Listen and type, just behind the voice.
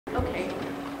Okay,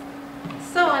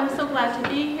 so I'm so glad to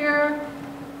be here,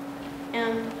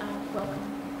 and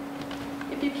welcome.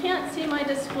 If you can't see my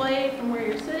display from where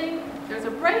you're sitting, there's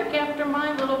a break after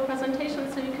my little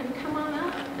presentation, so you can come on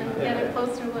up and get a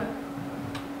closer look.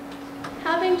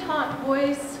 Having taught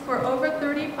voice for over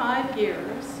 35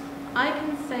 years, I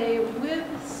can say with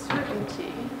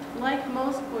certainty, like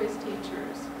most voice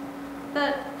teachers,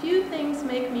 that few things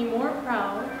make me more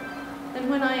proud than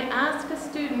when I ask a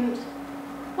student,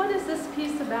 "What is this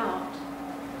piece about?"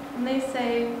 And they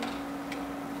say,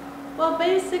 "Well,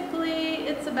 basically,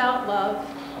 it's about love,"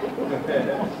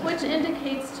 which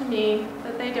indicates to me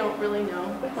that they don't really know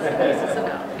what this is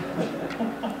about.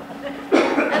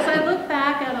 As I look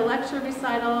back at a lecture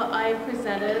recital I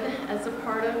presented as a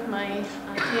part of my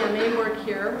DMA work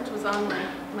here, which was on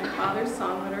my father's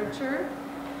song literature,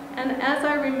 and as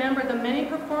I remember the many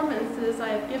performances I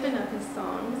have given of his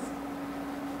songs,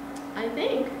 I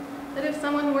think that if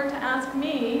someone were to ask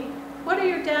me, "What are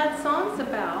your dad's songs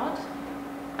about?"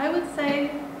 I would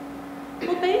say,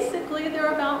 well, basically,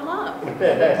 they're about love.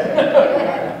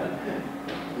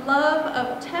 Love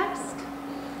of text,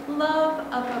 love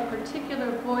of a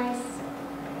particular voice,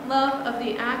 love of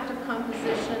the act of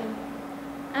composition,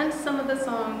 and some of the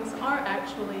songs are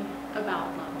actually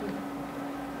about love.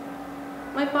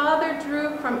 My father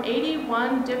drew from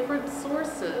 81 different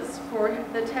sources for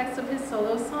the text of his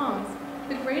solo songs.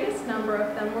 The greatest number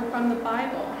of them were from the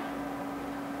Bible.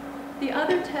 The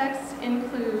other texts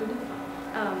include,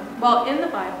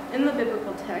 in the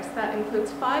biblical text, that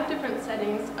includes 5 different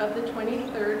settings of the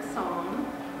 23rd Psalm,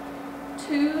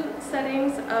 2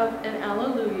 settings of an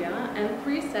Alleluia, and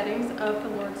 3 settings of the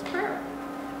Lord's Prayer.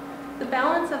 The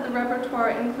balance of the repertoire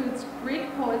includes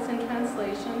Greek poets in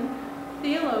translation,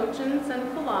 theologians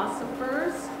and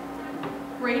philosophers,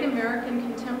 great American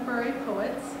contemporary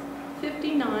poets,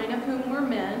 59 of whom were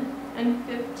men and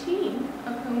 15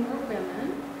 of whom were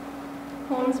women,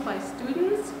 poems by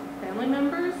students, family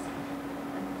members,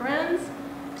 and friends,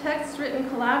 texts written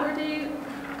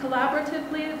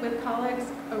collaboratively with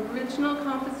colleagues, original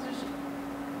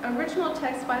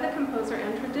text by the composer,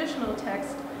 and traditional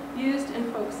text used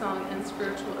in folk song and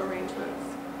spiritual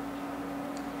arrangements.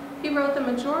 He wrote the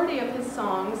majority of his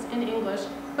songs in English,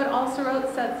 but also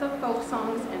wrote sets of folk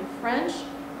songs in French,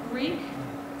 Greek,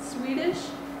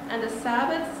 Swedish, and a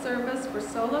Sabbath service for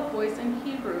solo voice in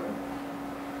Hebrew.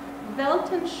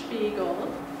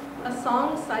 Weltenspiegel, a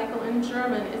song cycle in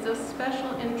German, is of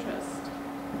special interest.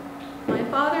 My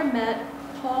father met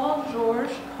Paul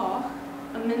George Koch,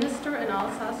 a minister in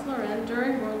Alsace-Lorraine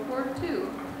during World War II,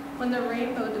 when the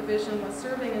Rainbow Division was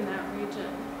serving in that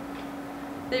region.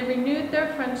 They renewed their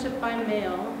friendship by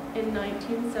mail in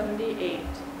 1978.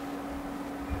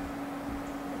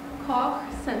 Koch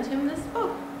sent him this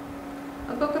book,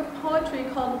 a book of poetry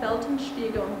called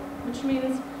Weltenspiegel, which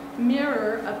means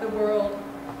mirror of the world.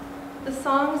 The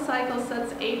song cycle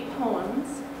sets 8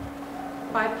 poems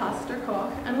by Pastor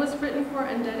Koch and was written for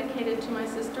and dedicated to my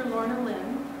sister Lorna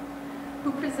Lynn,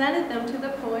 who presented them to the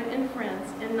poet in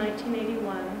France in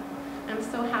 1981. I'm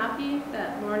so happy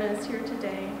that Lorna is here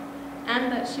today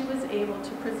and that she was able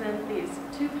to present these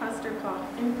to Pastor Koch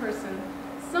in person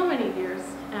so many years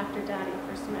after Daddy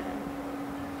first met him.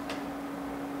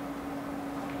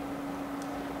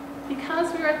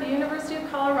 Because we're at the University of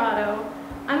Colorado,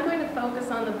 I'm going to focus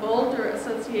on the Boulder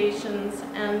associations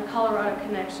and Colorado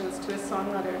connections to his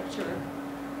song literature.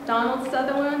 Donald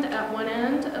Sutherland at one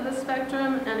end of the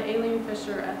spectrum and Aileen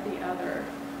Fisher at the other.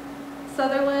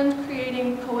 Sutherland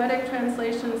creating poetic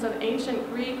translations of ancient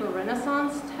Greek or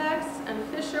Renaissance texts, and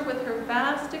Fisher with her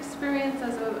vast experience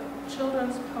as a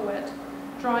children's poet,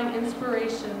 drawing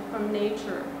inspiration from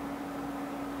nature.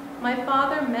 My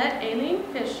father met Aileen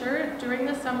Fisher during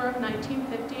the summer of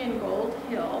 1950 in Gold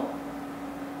Hill.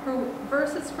 Her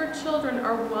verses for children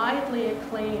are widely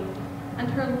acclaimed,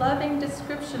 and her loving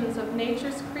descriptions of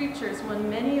nature's creatures won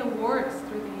many awards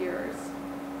through the years.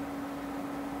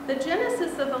 The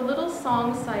genesis of the little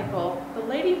song cycle, The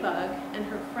Ladybug and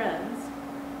Her Friends,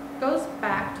 goes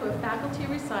back to a faculty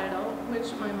recital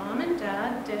which my mom and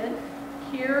dad did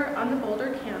here on the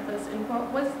Boulder campus in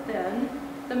what was then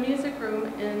the music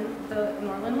room in the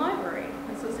Norland Library.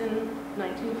 This was in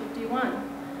 1951.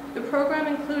 The program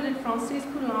included Francis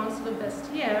Poulen's Le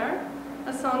Bestiaire,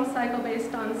 a song cycle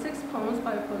based on 6 poems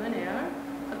by Apollinaire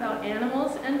about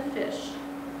animals and fish.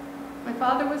 My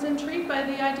father was intrigued by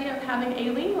the idea of having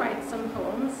Aileen write some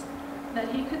poems that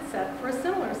he could set for a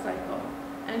similar cycle,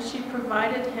 and she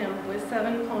provided him with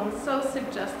 7 poems so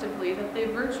suggestively that they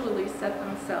virtually set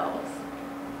themselves.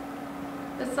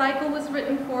 The cycle was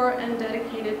written for and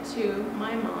dedicated to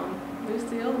my mom,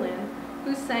 Lucille Lynn,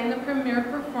 who sang the premiere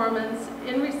performance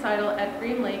in recital at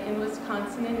Green Lake in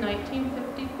Wisconsin in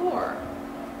 1954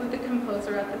 with the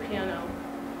composer at the piano.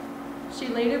 She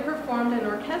later performed an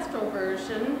orchestral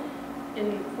version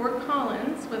in Fort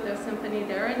Collins with a symphony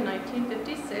there in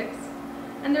 1956,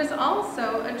 and there's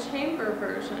also a chamber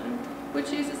version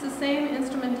which uses the same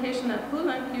instrumentation that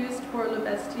Poulenc used for Le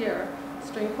Bestiaire,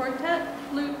 string quartet,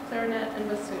 flute, clarinet, and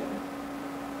bassoon.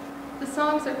 The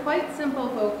songs are quite simple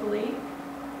vocally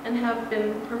and have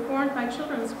been performed by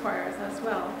children's choirs as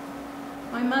well.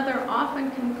 My mother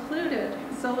often concluded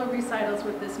solo recitals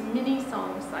with this mini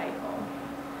song cycle,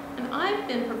 and I've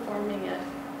been performing it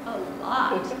a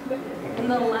lot in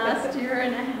the last year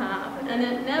and a half, and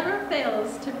it never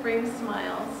fails to bring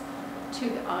smiles to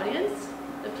the audience,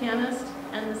 the pianist,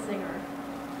 and the singer.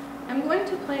 I'm going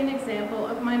to play an example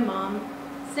of my mom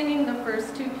singing the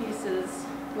first two pieces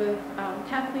with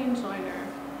Kathleen Joyner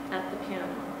at the piano.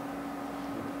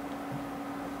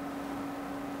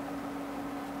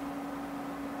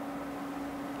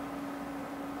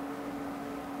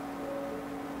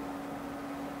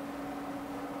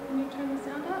 Can you turn the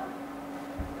sound up?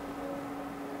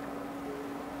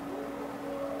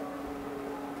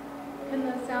 Can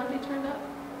the sound be turned up?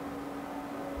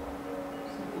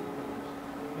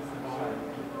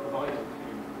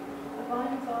 The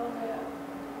volume's all the way up.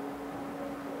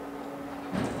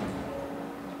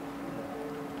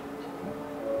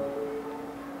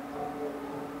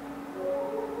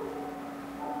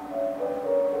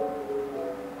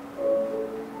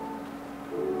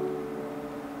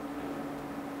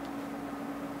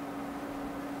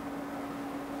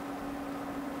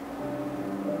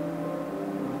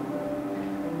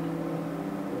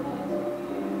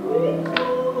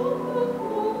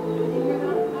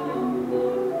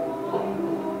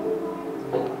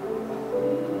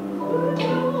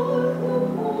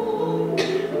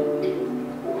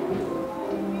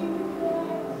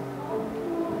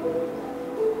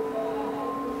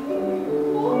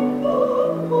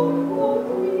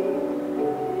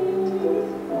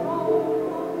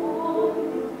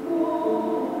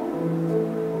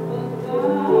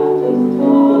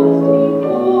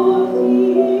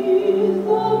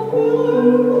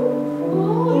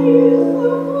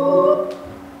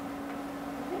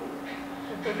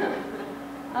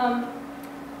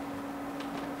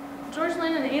 George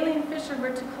Lynn and Aileen Fisher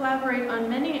were to collaborate on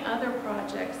many other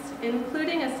projects,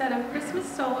 including a set of Christmas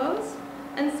solos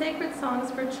and sacred songs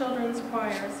for children's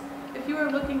choirs. If you are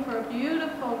looking for a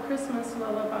beautiful Christmas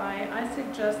lullaby, I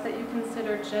suggest that you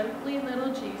consider Gently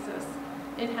Little Jesus.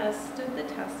 It has stood the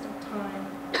test of time.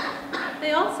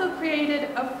 They also created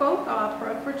a folk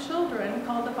opera for children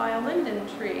called The Violinden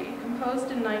Tree, composed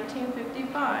in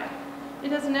 1955.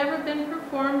 It has never been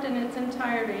performed in its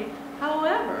entirety.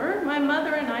 However, my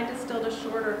mother and I distilled a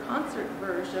shorter concert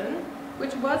version,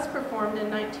 which was performed in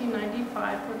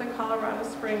 1995 for the Colorado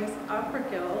Springs Opera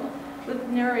Guild with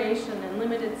narration and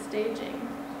limited staging.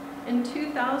 In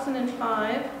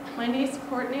 2005, my niece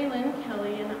Courtney Lynn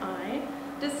Kelly and I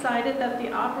decided that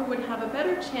the opera would have a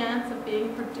better chance of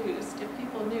being produced if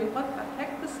people knew what the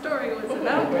heck the story was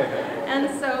about.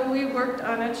 And so we worked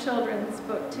on a children's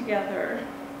book together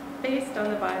based on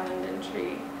The Violinden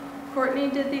Tree. Courtney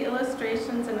did the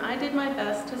illustrations and I did my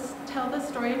best to tell the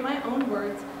story in my own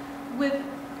words with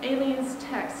Aileen's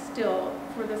text still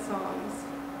for the songs.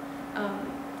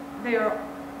 They are,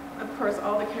 of course,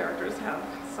 all the characters have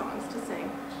songs to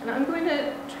sing. And I'm going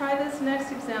to try this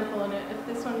next example, and if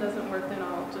this one doesn't work, then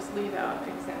I'll just leave out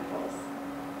examples.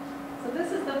 So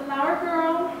this is The Flower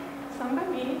Girl, sung by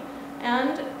me,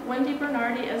 and Wendy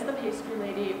Bernardi as the pastry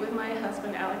lady with my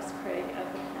husband Alex Craig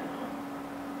at the piano.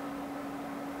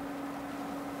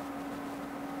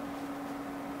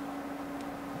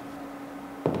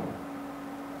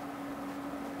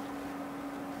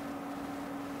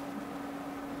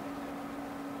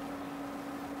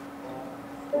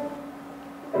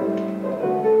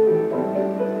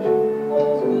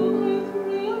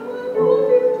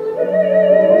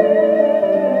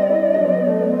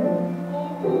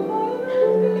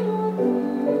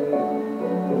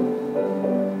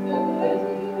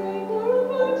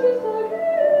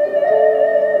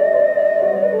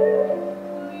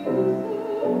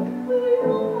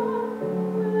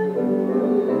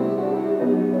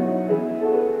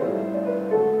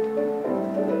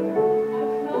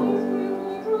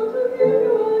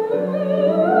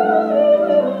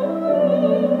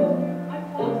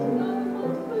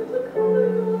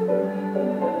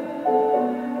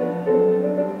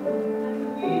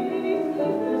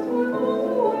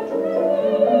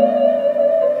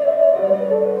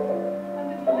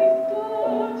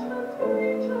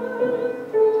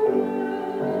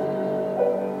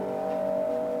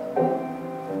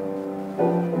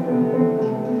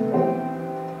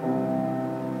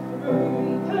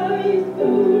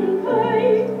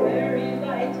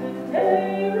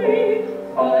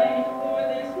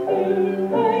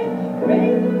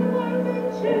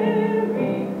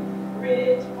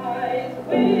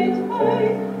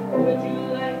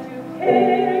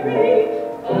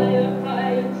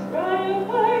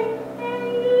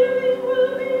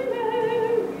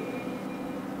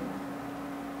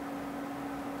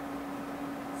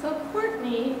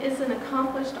 Courtney is an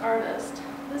accomplished artist.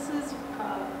 This is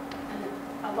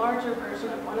a larger version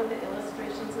of one of the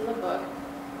illustrations in the book.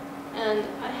 And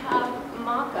I have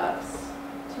mock-ups,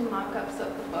 2 mock-ups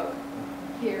of the book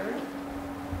here.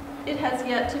 It has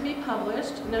yet to be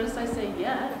published. Notice I say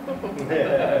yet.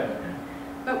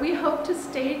 But we hope to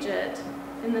stage it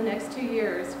in the next 2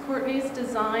 years. Courtney's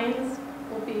designs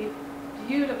will be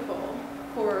beautiful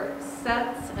for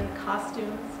sets and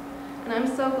costumes. And I'm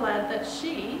so glad that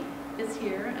she is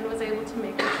here and was able to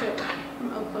make the trip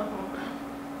from Oklahoma.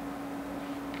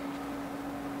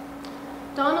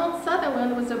 Donald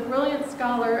Sutherland was a brilliant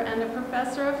scholar and a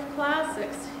professor of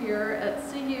classics here at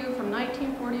CU from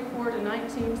 1944 to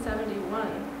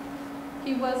 1971.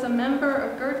 He was a member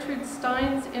of Gertrude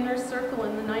Stein's inner circle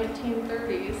in the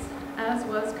 1930s, as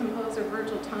was composer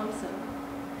Virgil Thompson.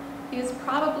 He is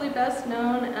probably best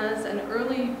known as an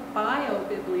early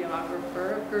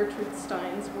bio-bibliographer of Gertrude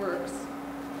Stein's works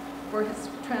for his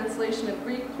translation of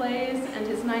Greek plays and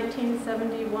his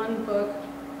 1971 book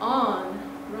on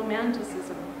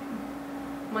Romanticism.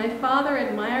 My father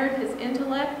admired his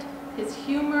intellect, his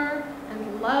humor,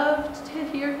 and loved to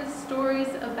hear his stories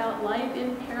about life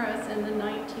in Paris in the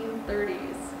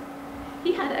 1930s.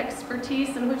 He had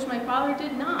expertise in which my father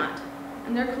did not,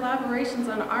 and their collaborations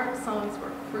on art songs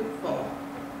were fruitful.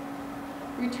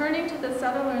 Returning to the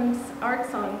Sutherland's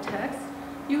art song text,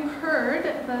 you heard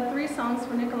the 3 songs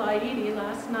for Nicolaides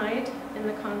last night in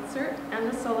the concert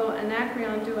and the solo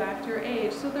Anacreon duact Your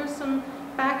Age, so there's some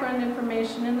background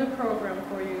information in the program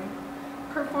for you.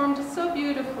 Performed so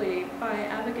beautifully by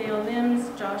Abigail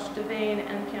Nims, Josh Devane,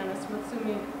 and pianist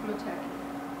Matsumi Muteki.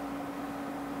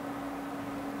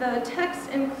 The texts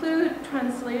include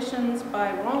translations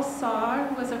by Ronsard,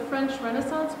 who was a French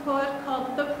Renaissance poet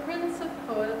called the Prince of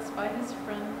Poets by his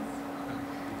friends,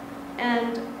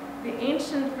 and the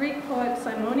ancient Greek poet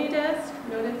Simonides,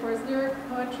 noted for his lyric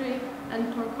poetry,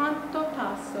 and Torquato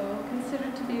Tasso,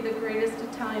 considered to be the greatest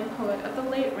Italian poet of the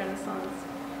late Renaissance.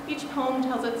 Each poem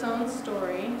tells its own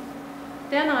story.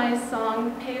 Denai's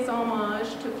song pays homage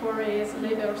to Fauré's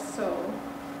Les Berceaux,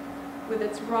 with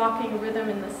its rocking rhythm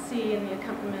in the sea and the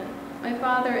accompaniment. My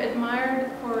father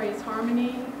admired Fauré's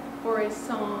harmony, Fauré's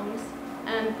songs,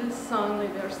 and this song, Les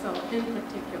Berceaux, in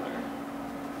particular.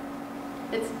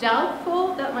 It's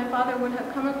doubtful that my father would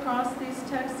have come across these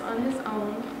texts on his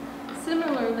own.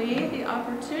 Similarly, the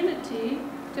opportunity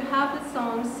to have the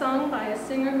song sung by a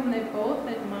singer whom they both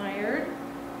admired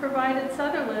provided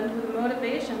Sutherland with the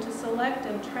motivation to select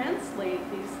and translate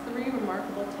these 3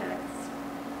 remarkable texts.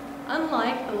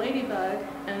 Unlike The Ladybug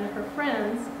and Her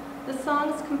Friends, the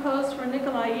songs composed for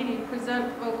Nicolaides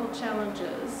present vocal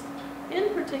challenges,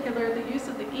 in particular the use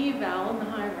of the E vowel in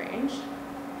the high range,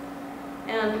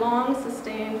 and long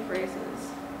sustained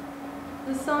phrases.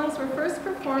 The songs were first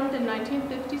performed in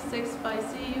 1956 by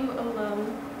CU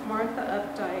alum Martha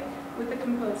Updike with the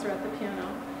composer at the piano.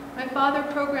 My father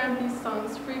programmed these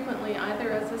songs frequently,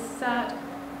 either as a set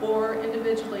or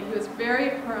individually. He was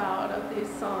very proud of these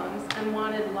songs and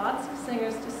wanted lots of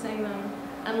singers to sing them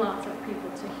and lots of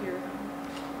people to hear them.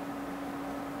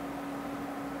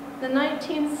 The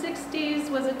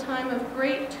 1960s was a time of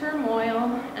great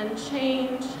turmoil and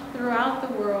change throughout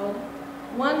the world.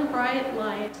 One bright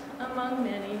light among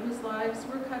many whose lives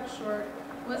were cut short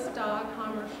was Dag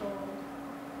Hammarskjöld,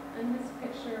 and his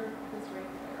picture is right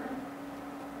there.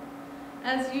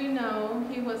 As you know,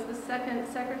 he was the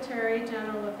 2nd Secretary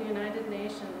General of the United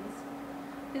Nations.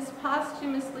 His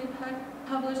posthumously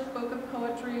published book of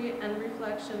poetry and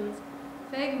reflections,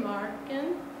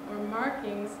 Vegmarken, or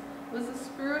Markings, was a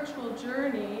spiritual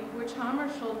journey which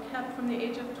Hammarskjöld kept from the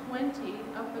age of 20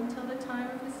 up until the time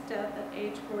of his death at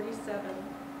age 47.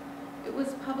 It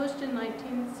was published in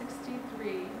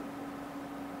 1963.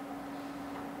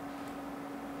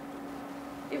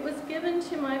 It was given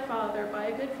to my father by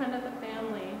a good friend of the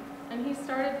family, and he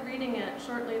started reading it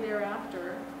shortly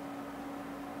thereafter.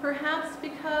 Perhaps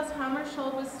because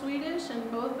Hammarskjöld was Swedish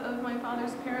and both of my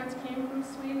father's parents came from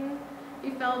Sweden,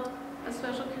 he felt a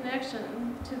special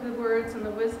connection to the words and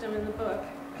the wisdom in the book.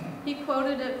 He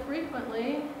quoted it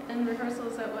frequently in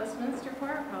rehearsals at Westminster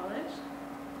Choir College.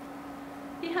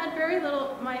 He had very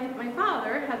little, my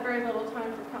father had very little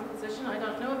time for composition. I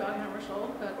don't know about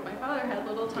Hammarskjöld, but my father had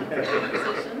little time for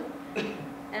composition.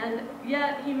 And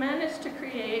yet he managed to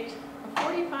create a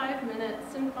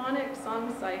 45-minute symphonic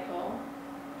song cycle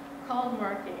called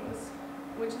Markings,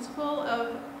 which is full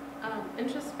of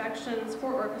introspections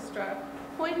for orchestra,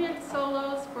 poignant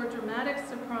solos for dramatic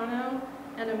soprano,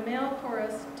 and a male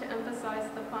chorus to emphasize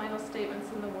the final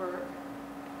statements in the work.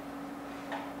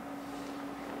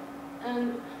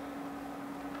 And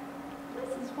this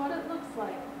is what it looks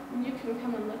like. and you can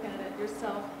come and look at it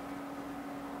yourself.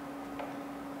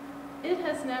 It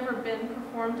has never been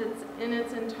performed in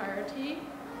its entirety,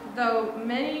 though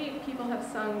many people have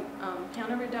sung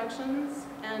piano reductions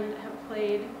and have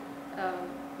played,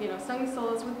 sung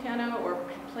solos with piano or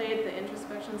played the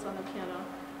introspections on the piano.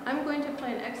 I'm going to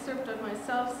play an excerpt of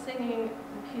myself singing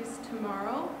the piece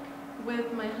tomorrow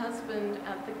with my husband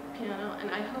at the piano,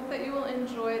 and I hope that you will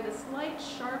enjoy the slight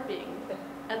sharping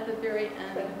at the very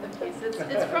end of the piece.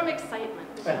 It's from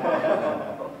excitement.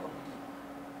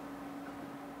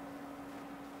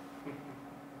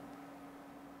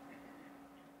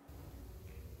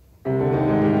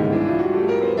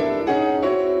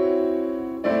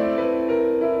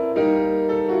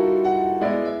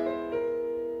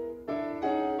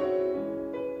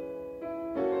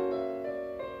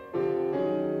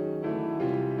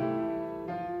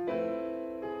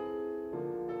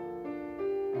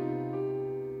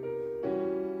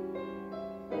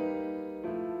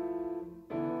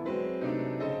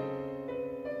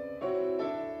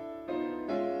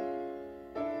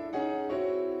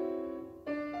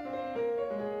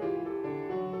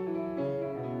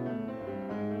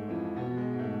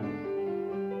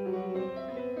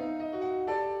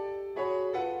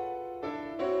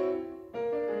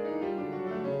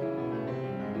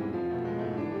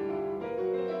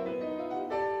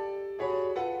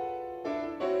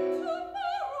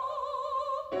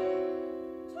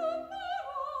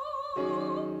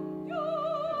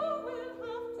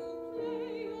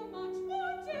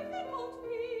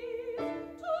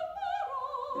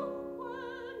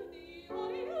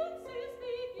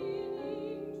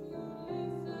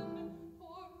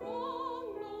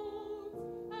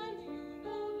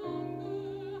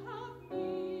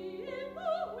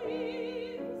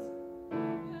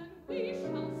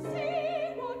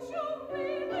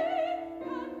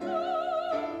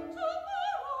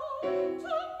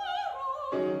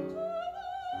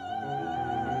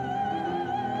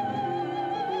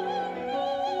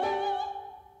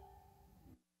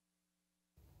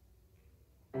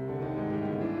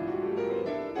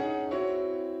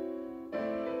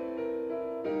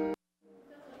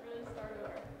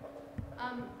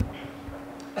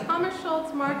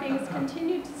 Markings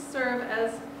continued to serve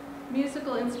as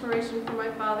musical inspiration for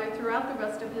my father throughout the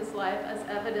rest of his life, as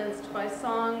evidenced by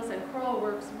songs and choral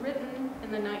works written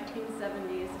in the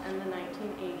 1970s and the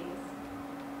 1980s.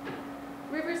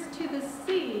 Rivers to the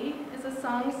Sea is a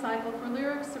song cycle for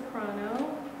lyric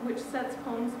soprano, which sets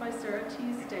poems by Sarah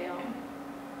Teasdale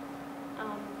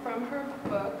from her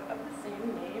book of the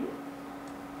same name.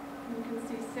 You can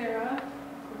see Sarah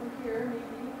over here,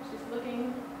 maybe. She's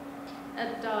looking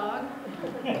at a dog.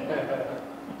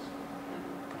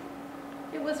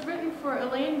 It was written for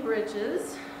Elaine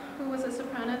Bridges, who was a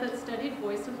soprano that studied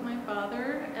voice with my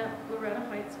father at Loretta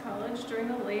Heights College during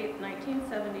the late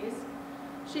 1970s.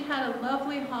 She had a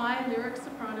lovely high lyric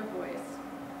soprano voice.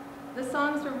 The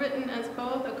songs were written as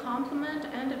both a compliment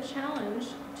and a challenge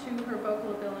to her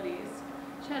vocal abilities.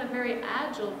 She had a very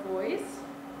agile voice,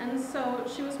 and so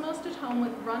she was most at home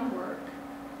with run work.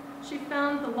 She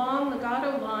found the long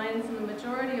legato lines in the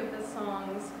majority of the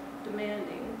songs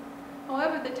demanding.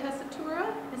 However, the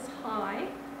tessitura is high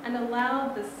and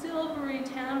allowed the silvery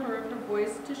timbre of her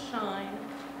voice to shine.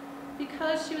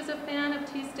 Because she was a fan of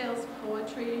Teasdale's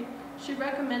poetry, she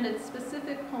recommended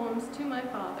specific poems to my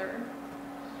father.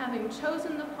 Having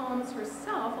chosen the poems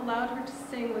herself allowed her to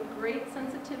sing with great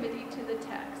sensitivity to the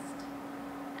text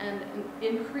and an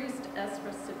increased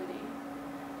expressivity.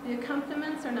 The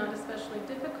accompaniments are not especially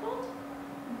difficult,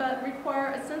 but require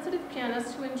a sensitive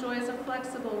pianist who enjoys a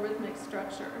flexible rhythmic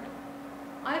structure.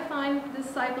 I find this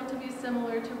cycle to be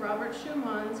similar to Robert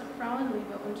Schumann's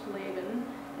Frauenliebe und Leben,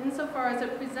 insofar as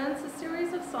it presents a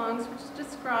series of songs which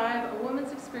describe a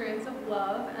woman's experience of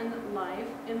love and life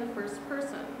in the first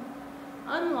person.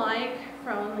 Unlike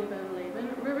Frauenliebe und Leben,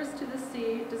 Rivers to the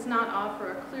Sea does not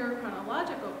offer a clear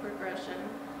chronological progression,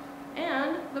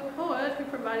 and the poet who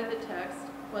provided the text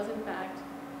was in fact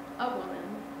a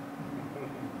woman.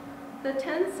 The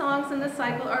 10 songs in the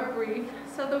cycle are brief,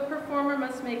 so the performer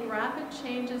must make rapid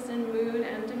changes in mood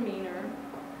and demeanor.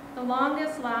 The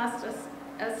longest lasts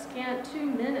a scant 2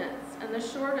 minutes, and the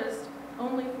shortest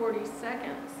only 40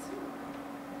 seconds.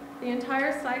 The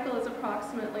entire cycle is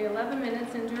approximately 11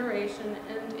 minutes in duration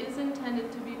and is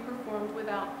intended to be performed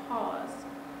without pause.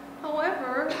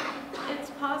 However,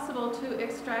 it's possible to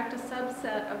extract a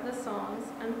subset of the songs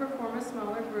and perform a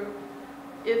smaller group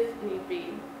if need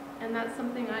be. And that's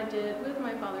something I did with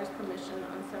my father's permission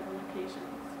on several occasions.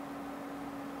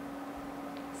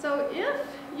 So if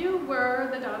you were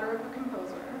the daughter of a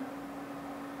composer,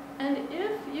 and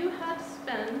if you had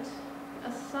spent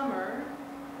a summer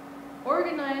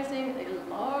organizing a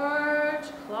large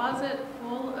closet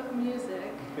full of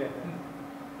music,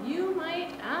 you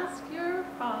might ask your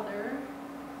father,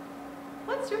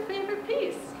 "What's your favorite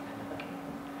piece?"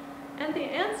 And the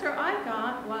answer I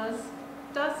got was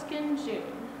 "Dusk in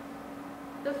June,"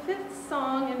 the 5th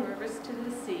song in Rivers to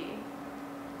the Sea.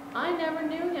 I never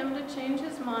knew him to change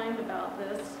his mind about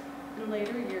this in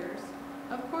later years.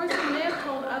 Of course, he may have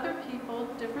told other people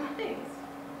different things,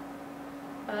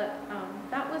 but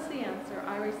that was the answer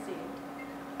I received.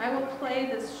 I will play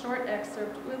this short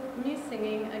excerpt with me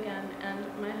singing again and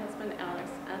my husband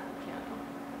Alex at the piano.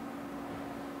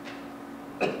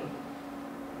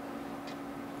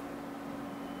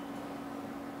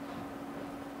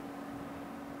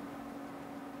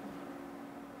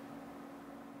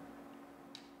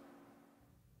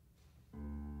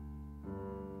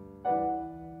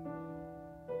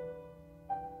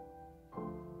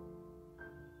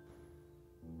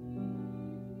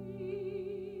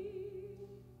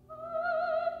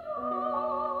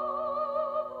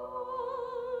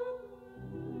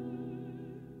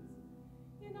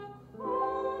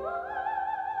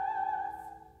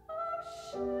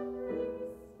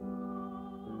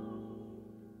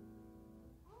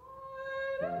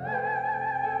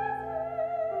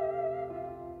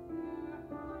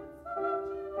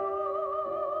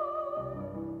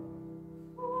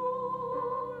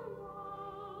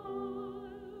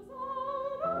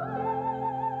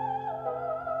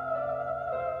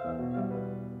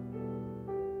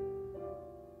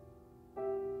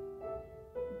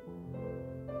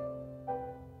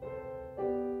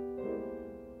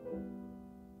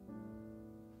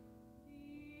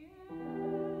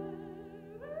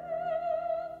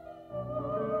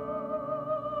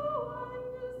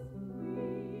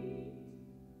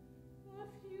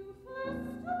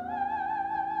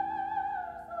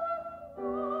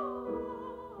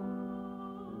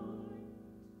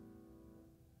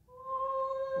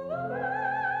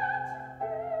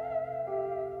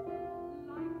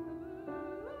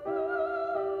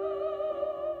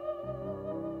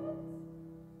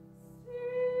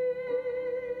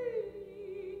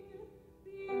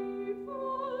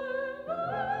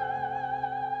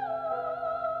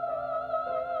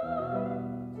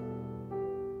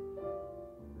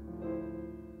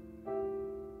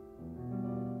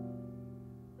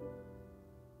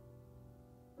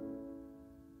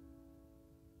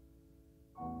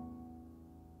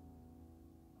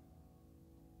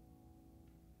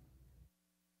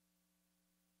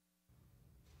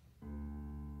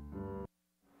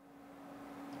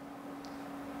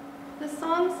 The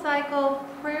song cycle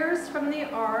Prayers from the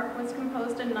Ark was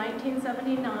composed in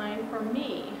 1979 for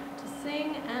me to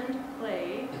sing and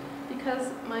play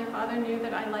because my father knew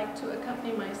that I liked to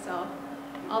accompany myself,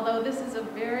 although this is a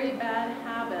very bad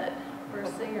habit for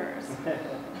singers.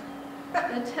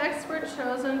 The texts were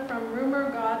chosen from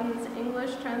Rumer Godden's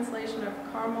English translation of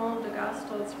Carmel de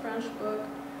Gastel's French book,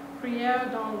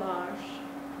 Prières dans l'Arche.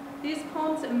 These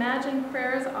poems imagine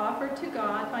prayers offered to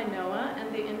God by Noah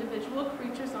and the individual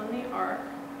creatures on the ark.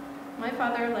 My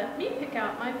father let me pick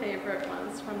out my favorite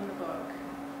ones from the book.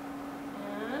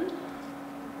 And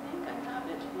I think I have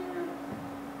it here.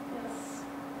 Yes.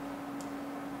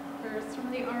 Prayers from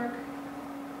the ark.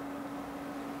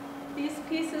 These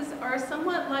pieces are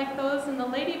somewhat like those in The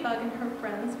Ladybug and Her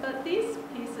Friends, but these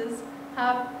pieces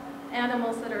have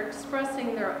animals that are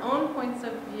expressing their own points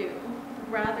of view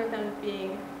rather than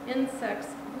being insects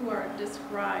who are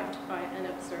described by an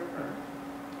observer.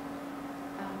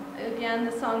 Again,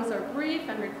 the songs are brief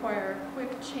and require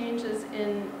quick changes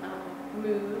in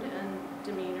mood and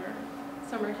demeanor.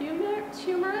 Some are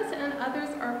humorous and others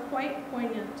are quite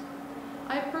poignant.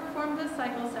 I've performed this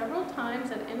cycle several times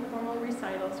at informal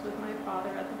recitals with my father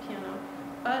at the piano,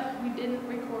 but we didn't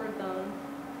record them.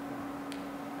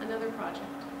 Another project.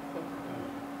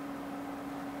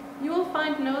 You will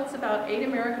find notes about 8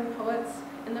 American poets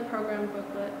in the program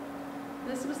booklet.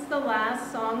 This was the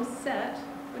last song set,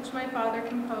 which my father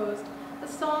composed. A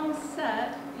song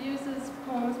set uses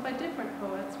poems by different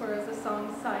poets, whereas a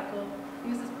song cycle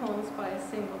uses poems by a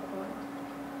single poet.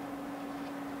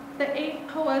 The 8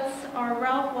 poets are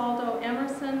Ralph Waldo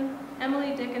Emerson,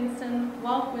 Emily Dickinson,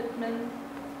 Walt Whitman,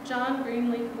 John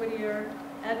Greenleaf Whittier,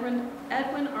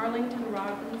 Edwin Arlington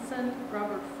Robinson,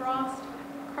 Robert Frost,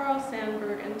 Carl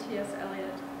Sandburg, and T.S.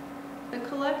 Eliot. The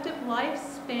collective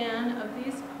lifespan of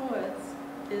these poets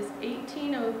is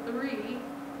 1803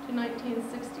 to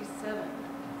 1967.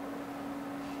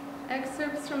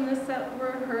 Excerpts from this set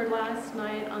were heard last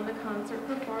night on the concert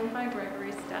performed by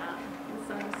Gregory Staff. He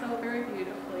sung so very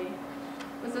beautifully.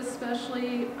 was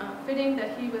especially fitting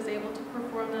that he was able to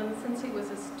perform them since he was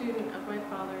a student of my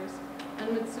father's, and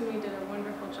Mitsumi did a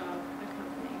wonderful job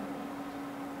accompanying.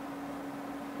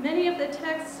 Many of the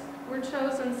texts were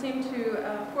chosen seem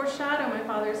to foreshadow my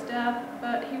father's death,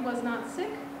 but he was not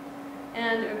sick,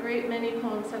 and a great many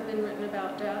poems have been written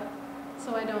about death,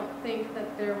 so I don't think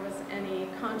that there was any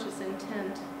conscious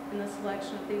intent in the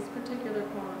selection of these particular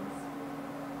poems.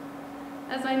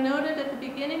 As I noted at the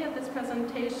beginning of this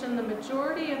presentation, the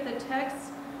majority of the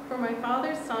texts for my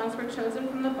father's songs were chosen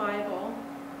from the Bible.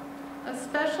 A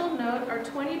special note are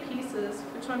 20 pieces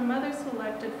which my mother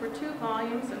selected for 2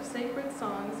 volumes of sacred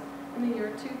songs in the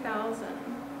year 2000.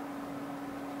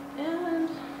 And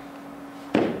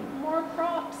more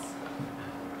props.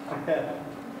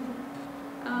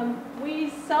 We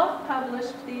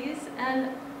self-published these,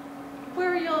 and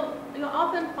where you'll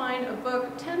often find a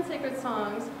book, 10 sacred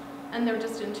songs, and they're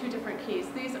just in 2 different keys.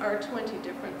 These are 20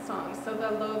 different songs, so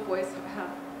the low voice have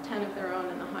 10 of their own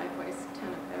and the high voice 10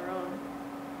 of their own.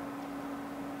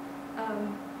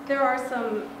 There are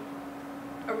some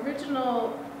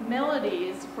original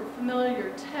melodies for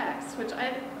familiar texts, which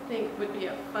I think would be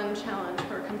a fun challenge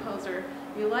for a composer.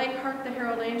 You like Hark the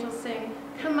Herald Angels Sing,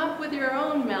 come up with your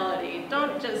own melody.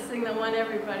 Don't just sing the one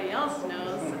everybody else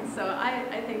knows. So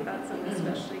I think that's an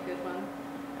especially good one.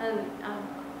 And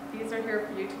these are here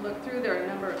for you to look through. There are a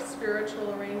number of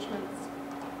spiritual arrangements.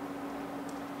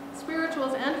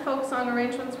 Spirituals and folk song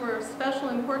arrangements were of special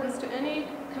importance to any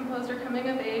composer coming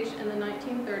of age in the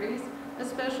 1930s,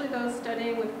 especially those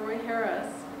studying with Roy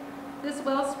Harris. This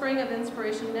wellspring of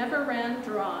inspiration never ran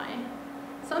dry.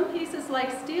 Some pieces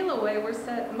like Steal Away were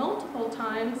set multiple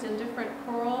times in different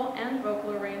choral and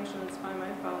vocal arrangements by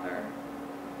my father.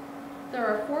 There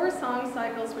are 4 song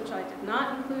cycles which I did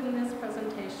not include in this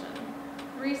presentation.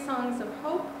 3 songs of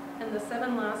hope and the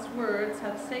 7 last words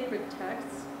have sacred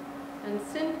texts, and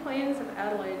Sin Plains of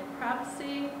Adelaide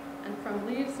Crapsey and From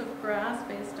Leaves of Grass,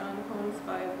 based on poems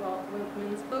by Walt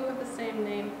Whitman's book of the same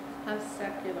name, have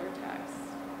secular texts.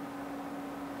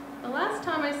 The last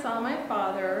time I saw my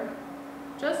father,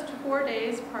 just 4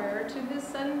 days prior to his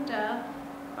sudden death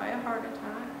by a heart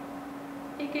attack,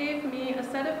 he gave me a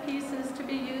set of pieces to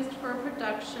be used for a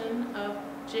production of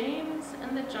James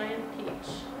and the Giant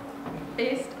Peach,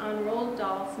 based on Roald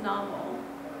Dahl's novel.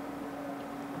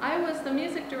 I was the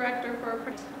music director for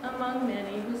among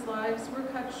many whose lives were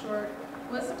cut short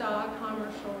was Dag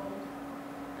Hammarskjöld,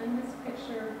 and his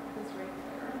picture is right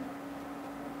there.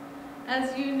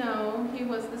 As you know, he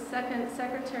was the 2nd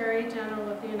Secretary General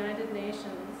of the United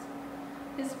Nations.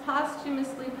 His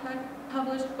posthumously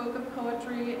published book of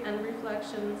poetry and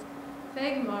reflections,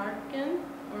 Vegmarken,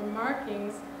 or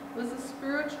Markings, was a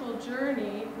spiritual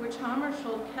journey which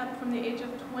Hammarskjöld kept from the age of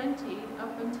 20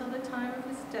 up until the time of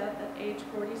his death at age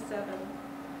 47.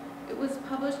 It was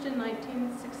published in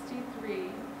 1963.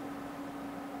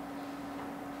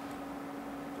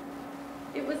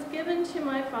 It was given to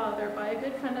my father by a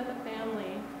good friend of the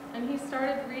family, and he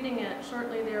started reading it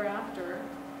shortly thereafter.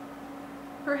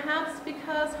 Perhaps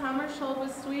because Hammarskjöld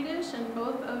was Swedish and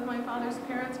both of my father's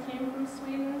parents came from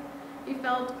Sweden, he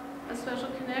felt a special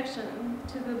connection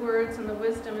to the words and the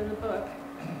wisdom in the book.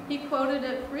 He quoted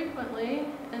it frequently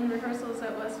in rehearsals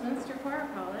at Westminster Choir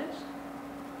College.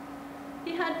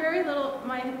 He had very little,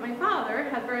 my father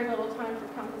had very little time for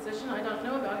composition. I don't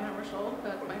know about Hammarskjöld,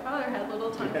 but my father had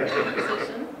little time for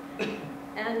composition.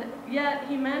 And yet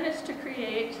he managed to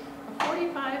create a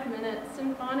 45-minute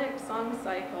symphonic song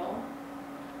cycle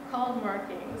called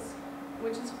Markings,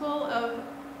 which is full of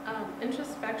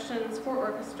introspections for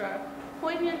orchestra,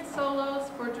 poignant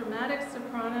solos for dramatic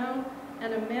soprano,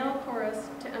 and a male chorus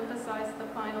to emphasize the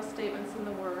final statements in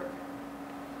the work.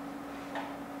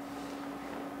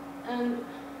 And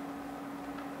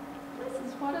this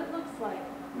is what it looks like.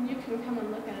 And you can come and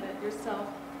look at it yourself.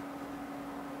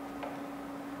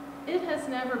 It has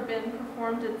never been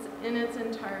performed in its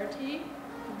entirety,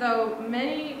 though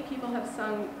many people have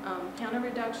sung piano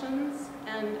reductions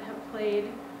and have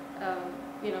played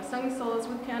sung solos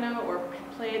with piano or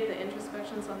played the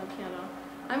introspections on the piano.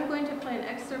 I'm going to play an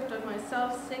excerpt of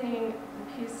myself singing the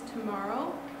piece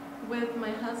tomorrow with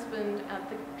my husband at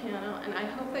the piano, and I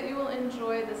hope that you will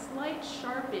enjoy the slight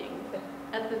sharping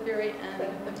at the very end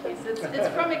of the piece. It's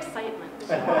from excitement.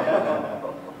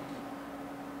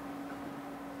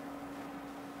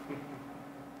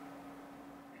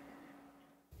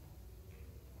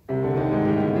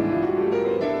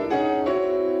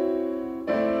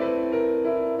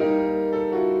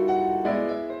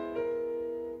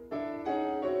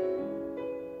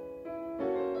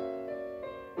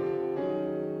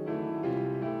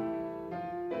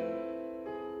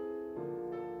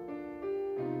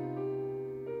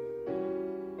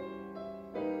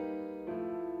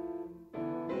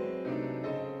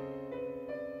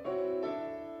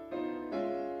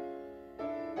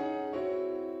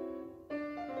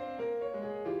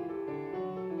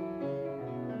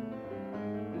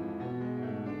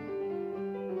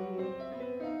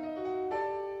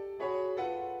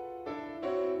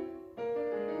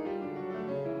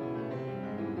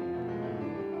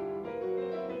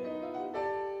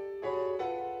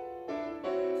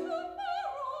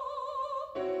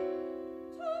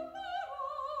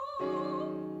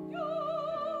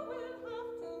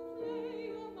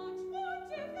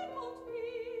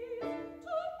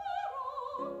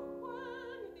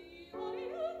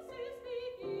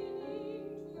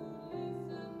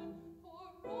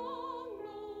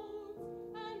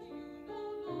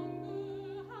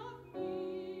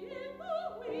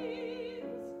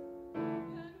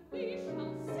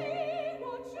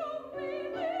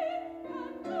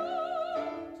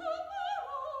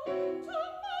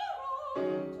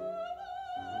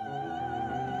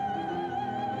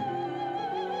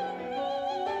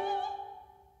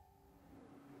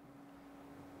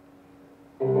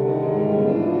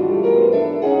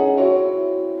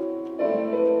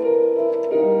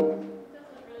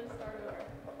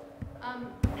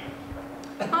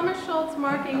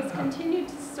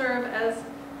 serve as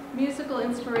musical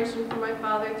inspiration for my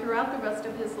father throughout the rest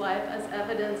of his life, as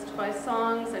evidenced by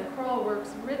songs and choral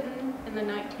works written in the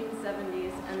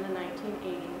 1970s and the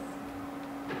 1980s.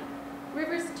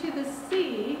 Rivers to the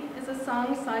Sea is a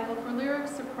song cycle for lyric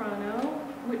soprano,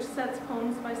 which sets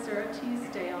poems by Sarah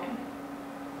Teasdale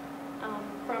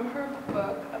from her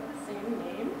book of the same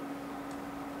name.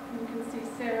 You can see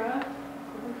Sarah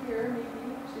over here,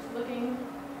 maybe. She's looking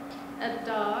at a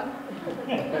dog.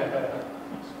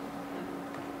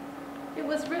 It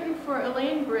was written for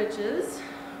Elaine Bridges,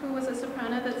 who was a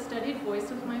soprano that studied voice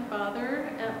with my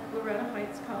father at Loretta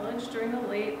Heights College during the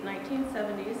late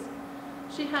 1970s.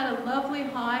 She had a lovely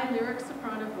high lyric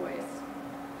soprano voice.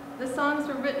 The songs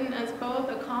were written as both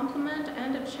a compliment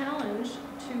and a challenge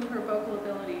to her vocal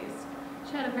abilities.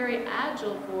 She had a very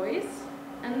agile voice,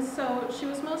 and so she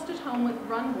was most at home with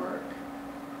run work.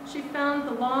 She found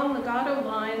the long legato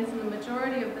lines in the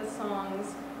majority of the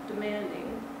songs demanding.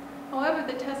 However,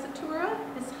 the tessitura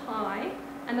is high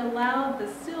and allowed the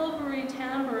silvery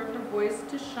timbre of her voice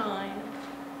to shine.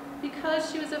 Because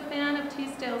she was a fan of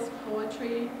Teasdale's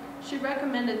poetry, she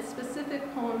recommended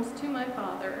specific poems to my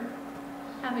father.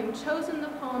 Having chosen the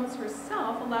poems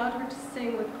herself allowed her to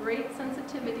sing with great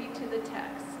sensitivity to the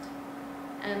text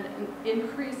and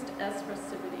increased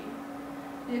expressivity.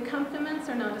 The accompaniments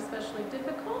are not especially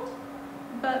difficult,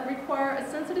 but require a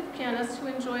sensitive pianist who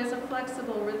enjoys a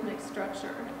flexible rhythmic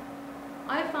structure.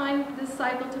 I find this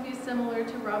cycle to be similar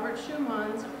to Robert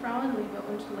Schumann's Frauenliebe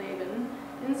und Leben,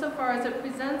 insofar as it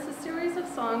presents a series of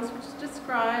songs which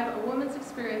describe a woman's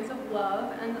experience of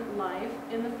love and life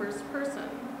in the first person.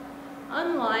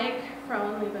 Unlike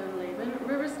Frauenliebe und Leben,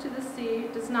 Rivers to the Sea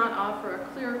does not offer a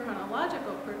clear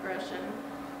chronological progression,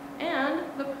 and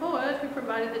the poet who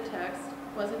provided the text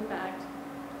was in fact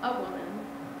a woman.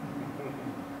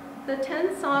 The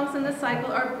 10 songs in the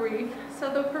cycle are brief,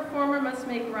 so the performer must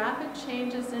make rapid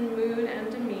changes in mood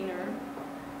and demeanor.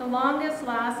 The longest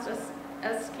lasts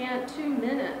a scant 2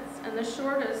 minutes, and the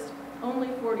shortest only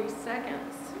 40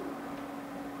 seconds.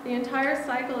 The entire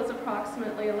cycle is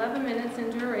approximately 11 minutes in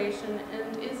duration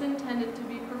and is intended to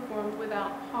be performed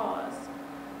without pause.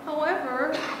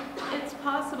 However, it's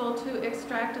possible to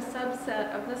extract a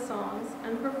subset of the songs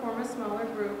and perform a smaller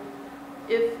group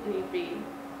if need be.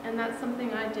 And that's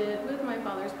something I did with my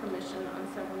father's permission on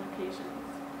several occasions.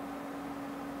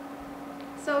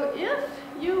 So if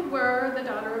you were the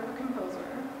daughter of a composer,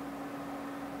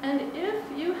 and if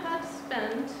you had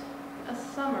spent a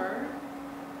summer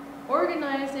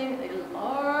organizing a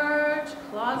large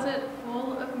closet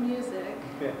full of music,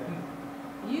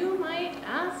 you might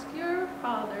ask your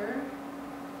father,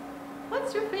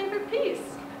 "What's your favorite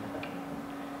piece?"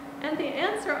 And the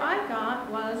answer I got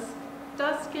was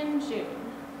Dusk in June,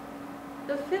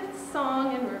 the 5th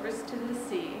song in Rivers to the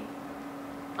Sea.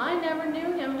 I never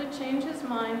knew him to change his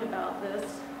mind about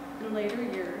this in later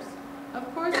years.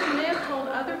 Of course, he may have told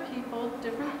other people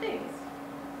different things,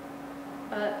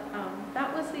 but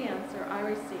that was the answer I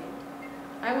received.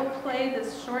 I will play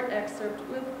this short excerpt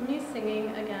with me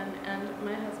singing again and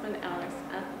my husband Alex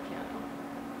at the piano.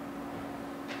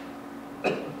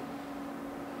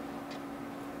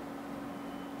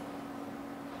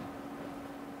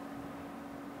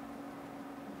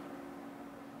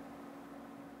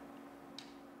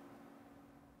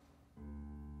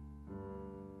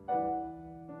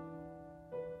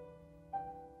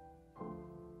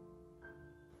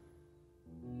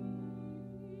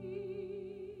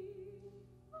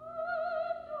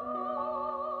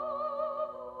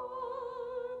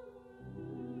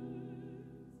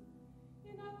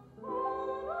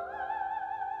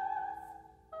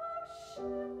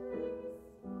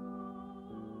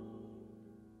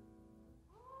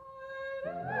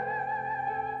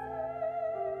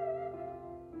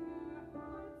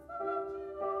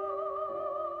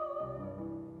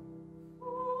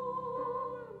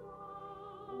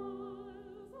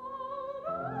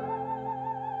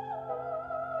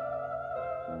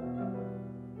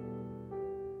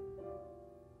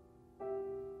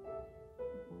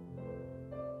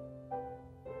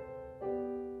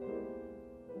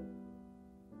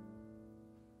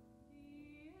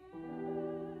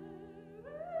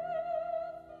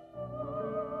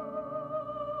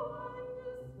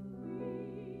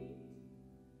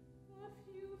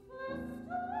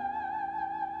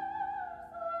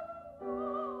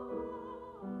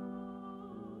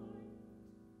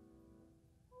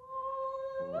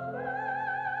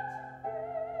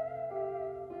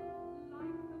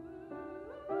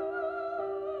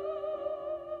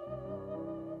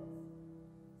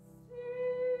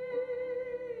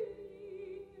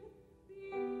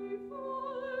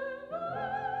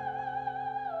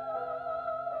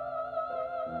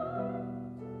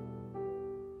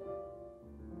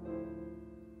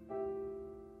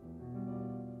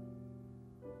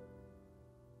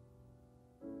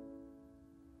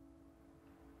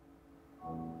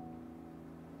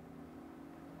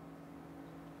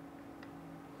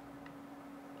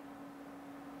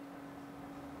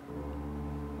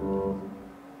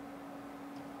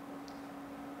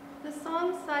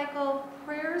 song cycle,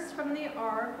 Prayers from the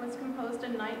Ark, was composed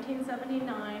in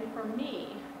 1979 for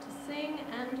me to sing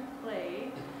and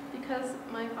play because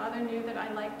my father knew that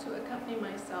I liked to accompany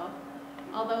myself,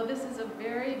 although this is a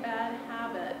very bad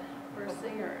habit for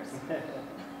singers.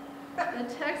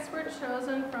 The texts were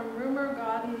chosen from Rumer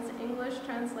Godden's English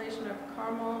translation of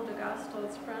Carmel de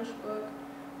Gastel's French book,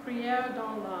 Prières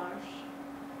dans l'Arche.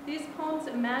 These poems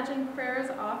imagine prayers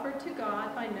offered to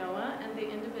God by Noah and the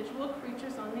individual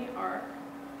creatures on the ark.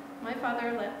 My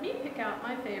father let me pick out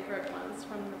my favorite ones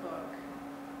from the book.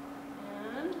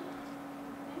 And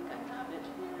I think I have it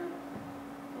here.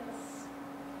 Yes.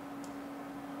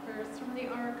 Prayers from the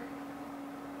ark.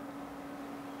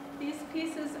 These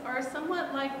pieces are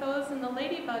somewhat like those in The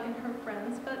Ladybug and Her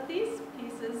Friends, but these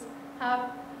pieces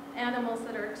have animals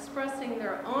that are expressing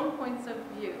their own points of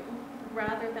view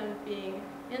rather than being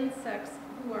insects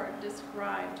who are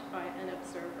described by an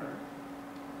observer.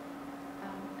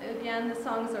 Again, the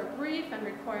songs are brief and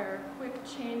require quick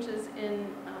changes in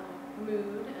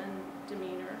mood and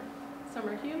demeanor. Some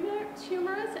are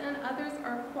humorous and others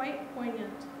are quite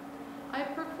poignant. I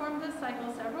performed this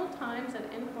cycle several times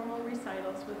at informal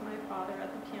recitals with my father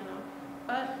at the piano,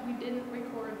 but we didn't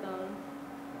record them.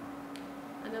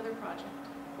 Another project.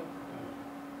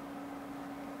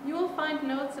 You will find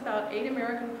notes about 8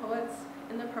 American poets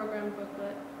in the program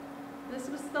booklet. This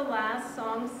was the last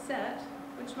song set,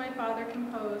 which my father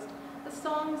composed. A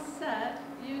song set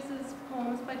uses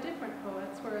poems by different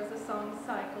poets, whereas a song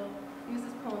cycle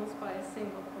uses poems by a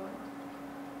single poet.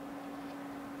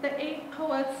 The 8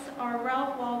 poets are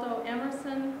Ralph Waldo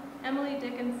Emerson, Emily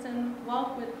Dickinson,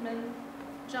 Walt Whitman,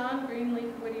 John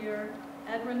Greenleaf Whittier,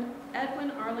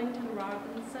 Edwin Arlington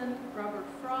Robinson, Robert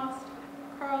Frost,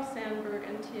 Carl Sandburg,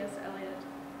 and T.S. Eliot.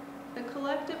 The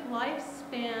collective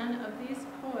lifespan of these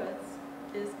poets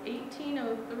is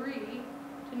 1803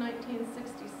 to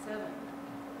 1967.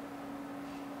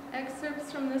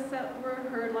 Excerpts from this set were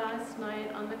heard last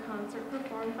night on the concert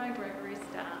performed by Gregory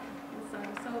Stapp. He sung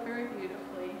so very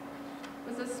beautifully. It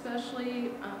was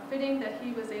especially fitting that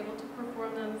he was able to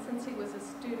perform them since he was a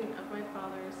student of my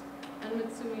father's, and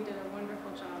Mitsumi did a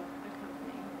wonderful job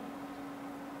accompanying.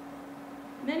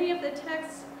 Many of the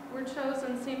texts were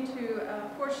chosen seem to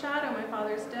foreshadow my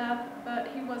father's death, but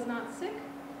he was not sick,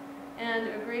 and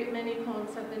a great many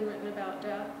poems have been written about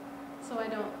death, so I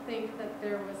don't think that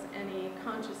there was any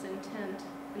conscious intent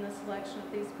in the selection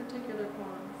of these particular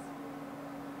poems.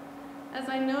 As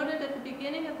I noted at the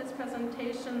beginning of this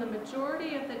presentation, the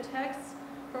majority of the texts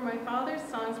for my father's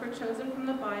songs were chosen from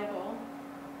the Bible.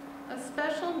 A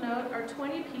special note are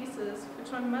 20 pieces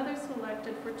which my mother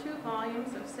selected for 2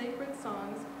 volumes of sacred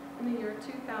songs in the year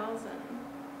 2000.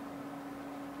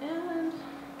 And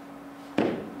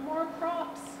more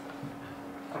props.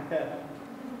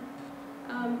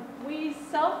 We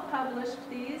self-published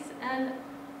these, and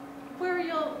where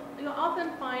you'll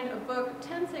often find a book,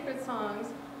 10 sacred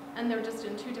songs, and they're just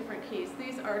in 2 different keys.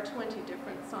 These are 20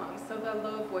 different songs, so the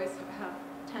low voice have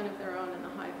 10 of their own and the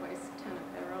high voice 10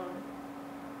 of their own.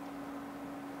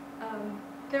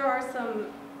 There are some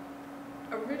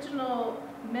original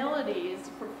melodies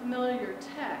for familiar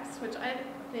texts, which I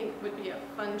think would be a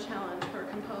fun challenge for a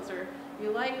composer.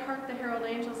 You like Hark the Herald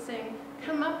Angels Sing,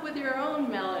 come up with your own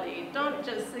melody. Don't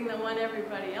just sing the one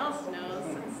everybody else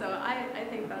knows. So I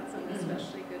think that's an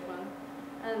especially good one.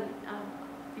 And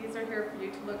these are here for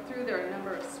you to look through. There are a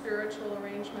number of spiritual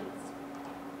arrangements.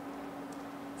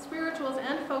 Spirituals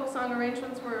and folk song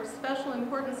arrangements were of special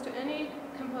importance to any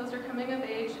composer coming of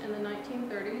age in the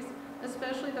 1930s,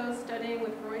 especially those studying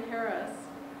with Roy Harris.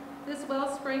 This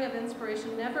wellspring of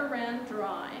inspiration never ran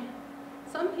dry.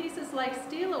 Some pieces like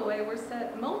Steal Away were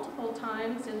set multiple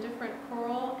times in different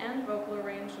choral and vocal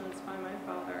arrangements by my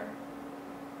father.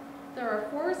 There are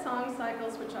 4 song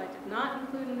cycles which I did not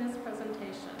include in this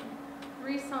presentation.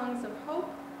 3 songs of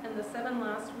hope and the 7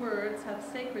 last words have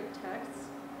sacred texts,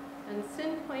 and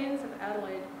Sin Plains of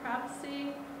Adelaide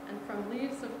Crapsey and From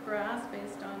Leaves of Grass,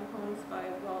 based on poems by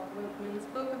Walt Whitman's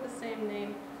book of the same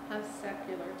name, have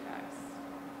secular texts.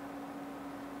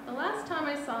 The last time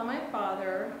I saw my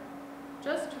father,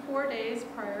 just 4 days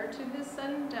prior to his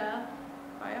sudden death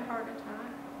by a heart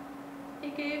attack, he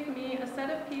gave me a set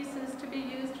of pieces to be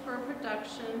used for a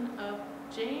production of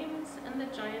James and the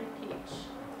Giant Peach,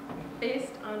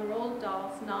 based on Roald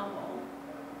Dahl's novel.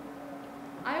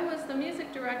 I was the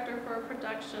music director for a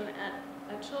production at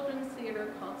a children's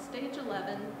theater called Stage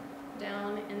 11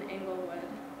 down in Englewood.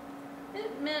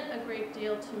 It meant a great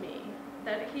deal to me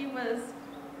that he was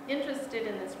interested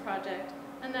in this project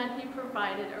and that he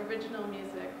provided original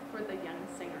music for the young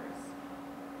singers.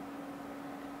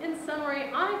 In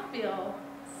summary, I feel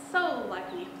so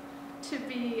lucky to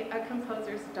be a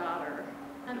composer's daughter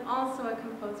and also a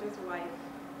composer's wife.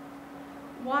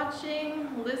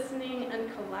 Watching, listening,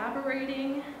 and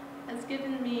collaborating has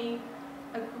given me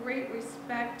a great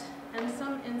respect and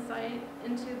some insight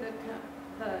into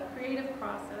the creative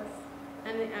process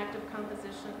and the act of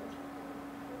composition.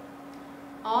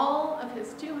 All of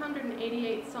his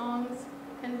 288 songs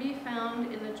can be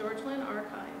found in the George Lynn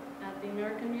Archive at the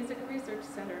American Music Research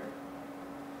Center.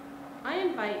 I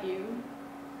invite you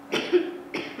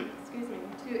excuse me,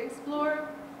 to explore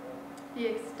the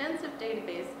extensive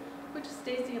database which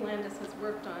Stacy Landis has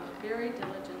worked on very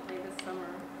diligently this summer.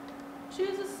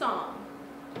 Choose a song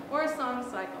or a song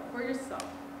cycle for yourself.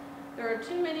 There are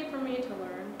too many for me to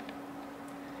learn.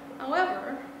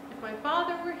 However, if my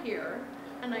father were here,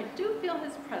 and I do feel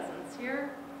his presence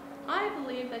here, I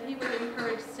believe that he would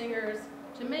encourage singers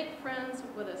to make friends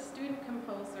with a student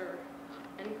composer